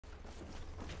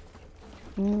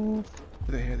They're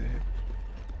here, they're here.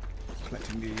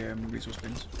 Collecting the resource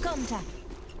bins. Contact.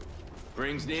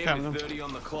 Rings near with 30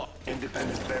 on the clock.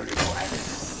 Independent variable added.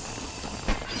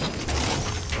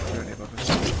 Directly above us.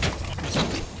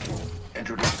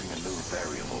 Introducing a new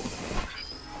variable.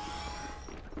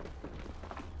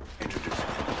 Introducing.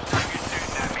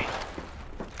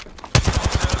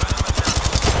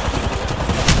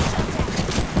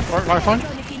 Right, lifeline.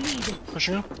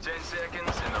 Pushing up. 10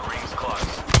 seconds and the ring's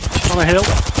close. On a hill.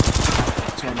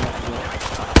 Turn left as well.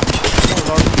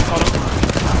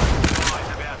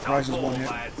 Rises one here.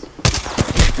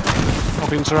 I've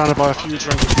been surrounded by a few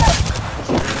drunk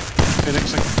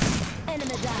Phoenixing.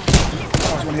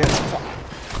 Rise one here.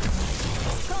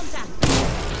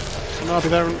 I'll be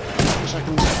there in 2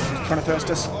 seconds. Trying to thirst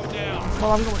us.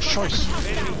 Well, I haven't got much choice.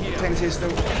 Tank's here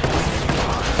still.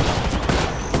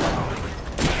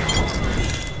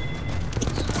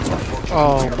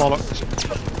 Oh, bollocks.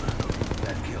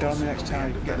 Go on the next tower,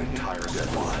 you can get in here. Then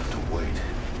we'll have to wait.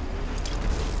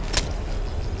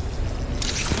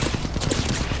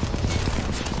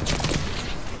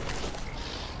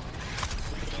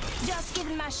 Just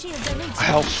giving my shield a reach.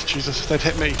 Health, Jesus, they've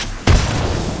hit me.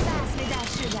 Fast with that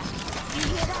sugar. You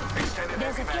hear that?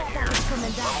 There's a cat that is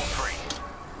coming down.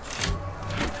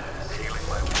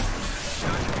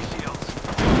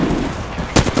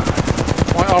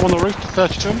 White arm on the roof,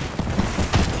 32.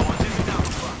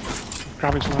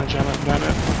 Grabbing some ammo down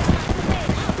there.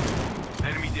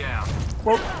 Enemy down.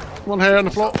 Whoa, one here on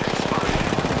the floor.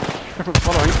 Careful with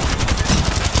following.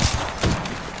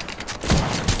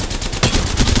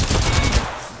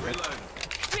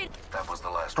 That was the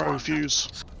last Pro one. fuse.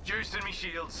 Juice in me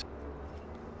shields.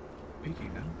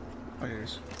 Peeking now. Oh, here it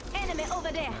is. Enemy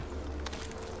over there.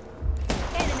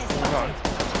 Enemy Right.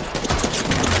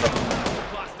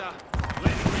 Cluster.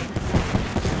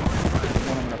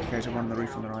 One on the applicator, one on the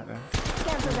roof on the right there.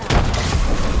 cancel that.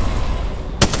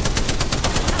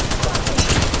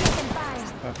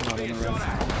 Purple one on the roof.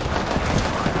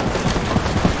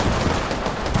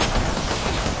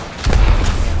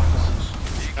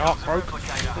 Oh, broke. Good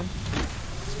angle.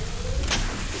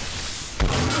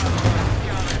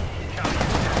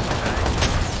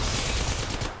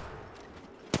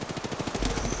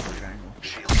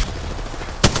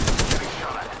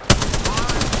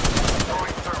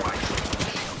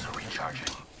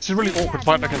 It's a really awkward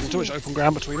fight because there's too much open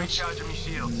ground between us. Recharging me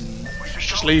shields. Let's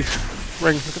just leave.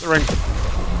 Ring, look at the ring.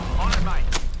 On it, mate.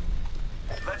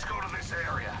 Let's go to this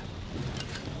area.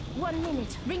 1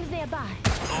 minute. Rings nearby.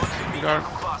 Launching me Go.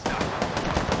 cluster.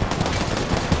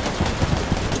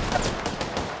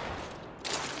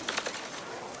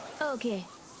 Okay.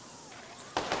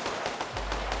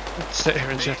 Let's sit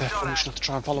here and see if they're foolish enough to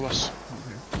try and follow us.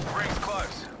 Ring's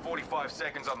close. 45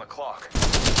 seconds on the clock.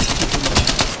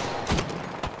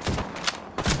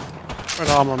 Red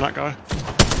armor on that guy.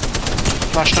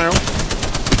 Flash nail.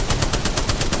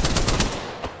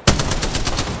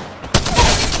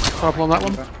 Purple on that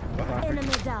one.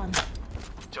 Enemy down.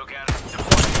 Took out it.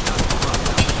 Deploying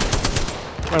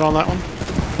Red on that one.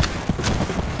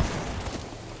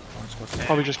 One squad.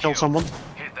 Probably just killed someone.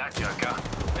 Hit that joker.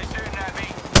 They shooting at me.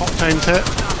 Octane's hit.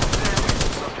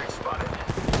 Subject spotted.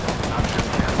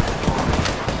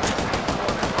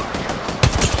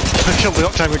 I killed the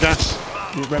Octane with gas.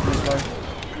 Your rebel is low.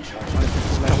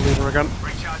 Killed the leader again.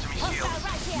 Recharging me shields.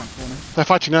 Right here. They're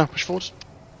fighting now. Push forwards.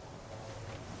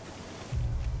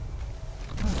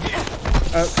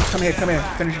 Come here, come here.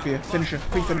 Finisher for you. Finisher.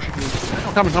 Pre-finisher for you.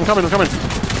 I'm coming, I'm coming, I'm coming. I'm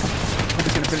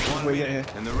just gonna finish it before we get here.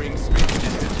 And the ring's distant.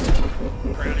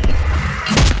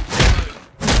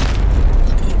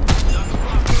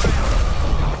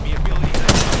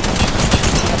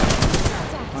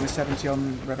 Minus 70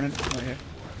 on Revenant. Right here.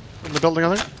 In the building,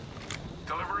 I think.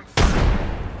 Delivering.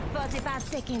 45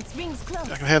 seconds. Rings close.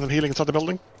 I can hear them healing inside the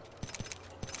building.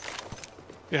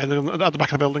 Yeah, they're at the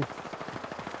back of the building.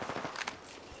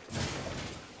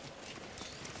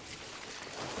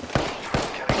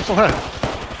 Still here.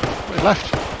 Wait, left.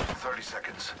 30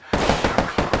 seconds.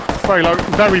 Very low.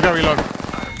 Very, very low.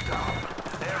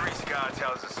 Every scar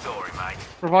tells a story, mate.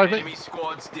 Revive me. Enemy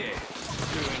squad's dead.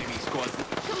 2 enemy squads.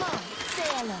 Come on.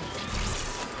 Stay alert.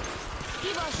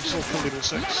 Give us Still shield. level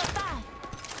 6. Level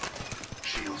 5.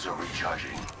 Shields are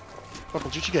recharging. Double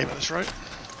duty game at this, right?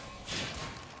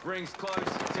 Rings close.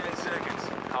 10 seconds.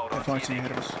 Hold They're on. fighting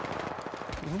ahead of us.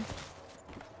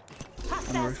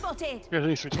 Hostile spotted. Yeah, there's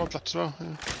only 3 squads left as well.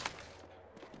 Yeah.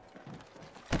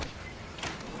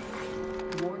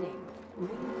 Warning.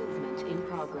 Ring movement in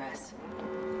progress.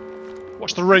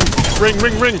 Watch the ring. Ring,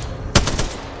 ring, ring.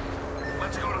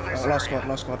 Let's go to this Last area. squad,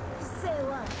 last squad. Say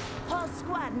what? Whole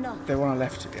squad no. They're one on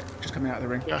left, just coming out of the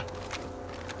ring. Yeah.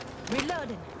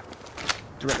 Reloading.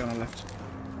 Directly on our left.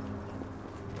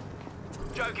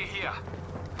 Joker here.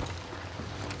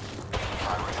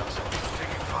 Firing up.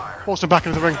 Taking fire. Forced him back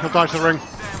into the ring. He'll die to the ring.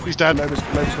 He's dead. Loba's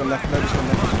gone left. Loba's gone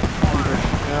left. On the bridge.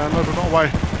 Yeah, Nova got away.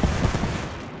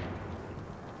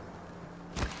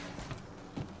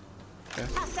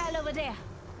 Hostile over there.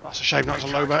 That's a shame that was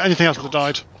a Loba. Anything else would have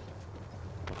died.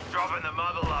 Dropping the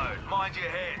mother load. Mind your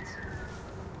heads.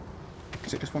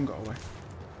 Is it just one got away?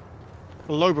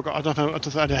 A Loba got, I don't know, I don't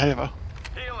think any heaver.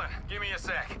 Healing. Give me a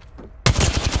sec.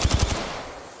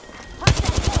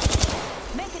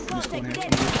 Hostile. Making contact.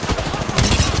 Dead.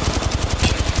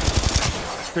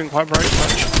 Didn't quite break, but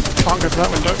can't go for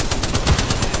that window.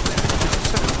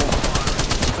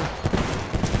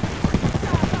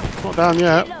 Not down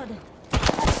yet. Reloading.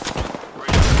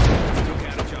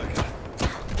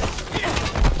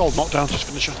 Gold knockdown, just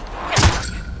finisher.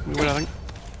 We win, I think.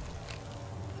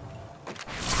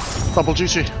 Double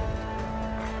duty.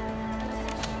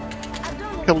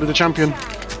 Killed the champion.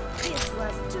 This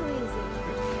was too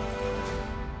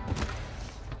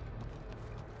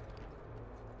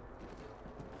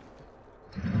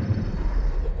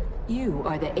easy. You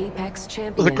are the Apex It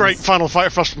champions. was a great final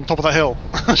fight for us from the top of that hill.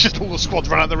 Just all the squads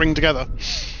ran out the ring together.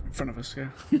 In front of us, yeah.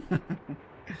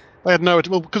 They had nowhere to,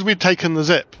 well, because we'd taken the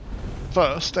zip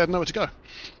first, they had nowhere to go.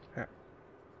 Yeah.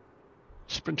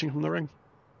 Sprinting from the ring.